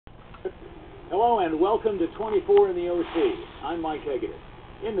Hello and welcome to 24 in the OC. I'm Mike Hegadis.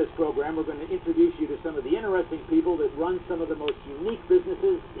 In this program, we're going to introduce you to some of the interesting people that run some of the most unique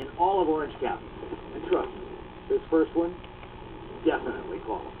businesses in all of Orange County. And trust me, this first one definitely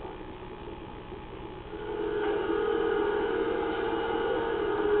qualifies.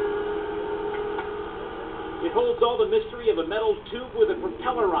 It holds all the mystery of a metal tube with a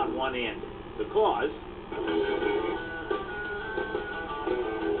propeller on one end. The cause?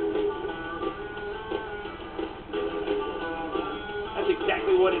 That's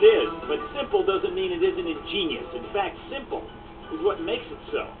exactly what it is. But simple doesn't mean it isn't ingenious. In fact, simple is what makes it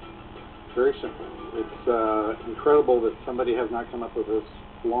so. Very simple. It's incredible that somebody has not come up with this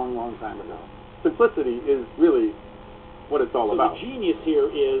long, long time ago. Simplicity is really what it's all about. The genius here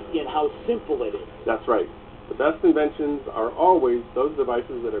is in how simple it is. That's right. The best inventions are always those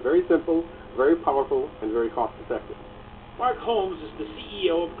devices that are very simple, very powerful, and very cost-effective. Mark Holmes is the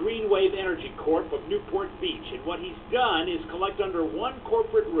CEO of Green Wave Energy Corp of Newport Beach, and what he's done is collect under one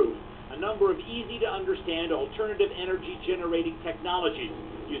corporate roof a number of easy-to-understand alternative energy-generating technologies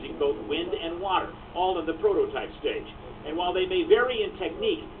using both wind and water, all in the prototype stage. And while they may vary in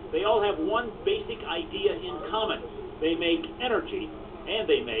technique, they all have one basic idea in common. They make energy, and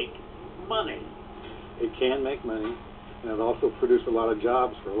they make money. It can make money, and it also produces a lot of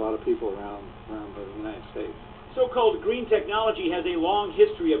jobs for a lot of people around the United States. So-called green technology has a long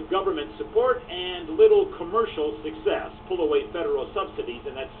history of government support and little commercial success. Pull away federal subsidies,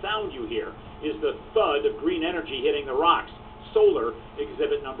 and that sound you hear is the thud of green energy hitting the rocks. Solar,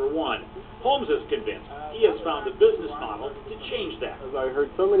 exhibit number 1. Holmes is convinced he has found a business model to change that. As I heard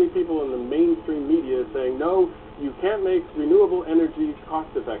so many people in the mainstream media saying, no, you can't make renewable energy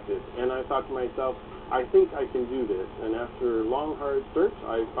cost-effective. And I thought to myself, I think I can do this. And after long, hard search,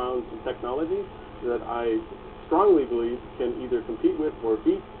 I found some technologies that I strongly believe can either compete with or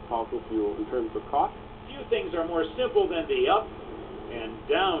beat fossil fuel in terms of cost. Few things are more simple than the up and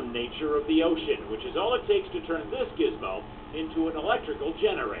down nature of the ocean, which is all it takes to turn this gizmo into an electrical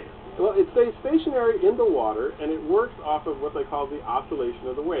generator. Well, it stays stationary in the water, and it works off of what they call the oscillation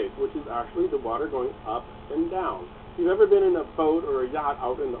of the waves, which is actually the water going up and down. If you've ever been in a boat or a yacht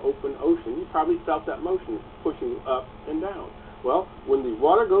out in the open ocean, you probably felt that motion pushing up and down. Well, when the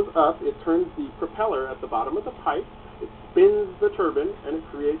water goes up, it turns the propeller at the bottom of the pipe, it spins the turbine, and it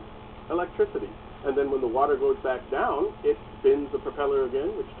creates electricity. And then when the water goes back down, it spins the propeller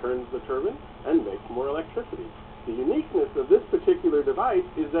again, which turns the turbine and makes more electricity. The uniqueness of this particular device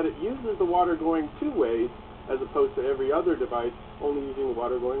is that it uses the water going two ways, as opposed to every other device only using the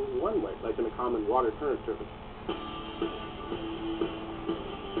water going one way, like in a common water current turbine.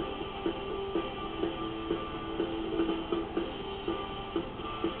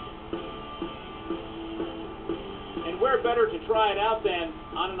 And where better to try it out than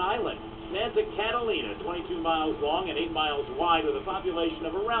on an island? Santa Catalina, 22 miles long and 8 miles wide, with a population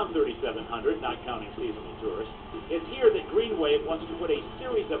of around 3,700, not counting seasonal tourists. It's here that Green Wave wants to put a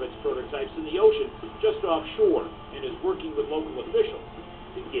series of its prototypes in the ocean just offshore and is working with local officials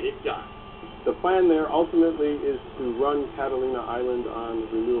to get it done. The plan there ultimately is to run Catalina Island on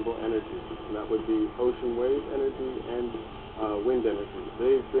renewable energy, and that would be ocean wave energy and wind energy.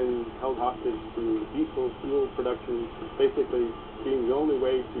 They've been held hostage to diesel fuel production, basically being the only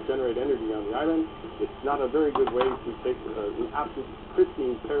way to generate energy on the island. It's not a very good way to take an absolute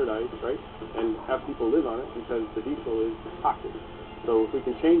pristine paradise, right, and have people live on it, because the diesel is toxic. So if we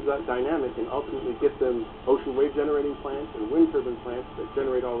can change that dynamic and ultimately get them ocean wave generating plants and wind turbine plants that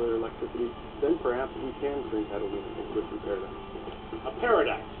generate all their electricity, then perhaps we can bring Catalina into a true paradise. A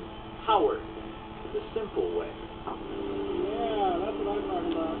paradise powered the simple way. Yeah, that's what I'm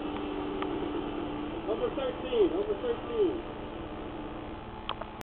talking about. Over 13, over 13.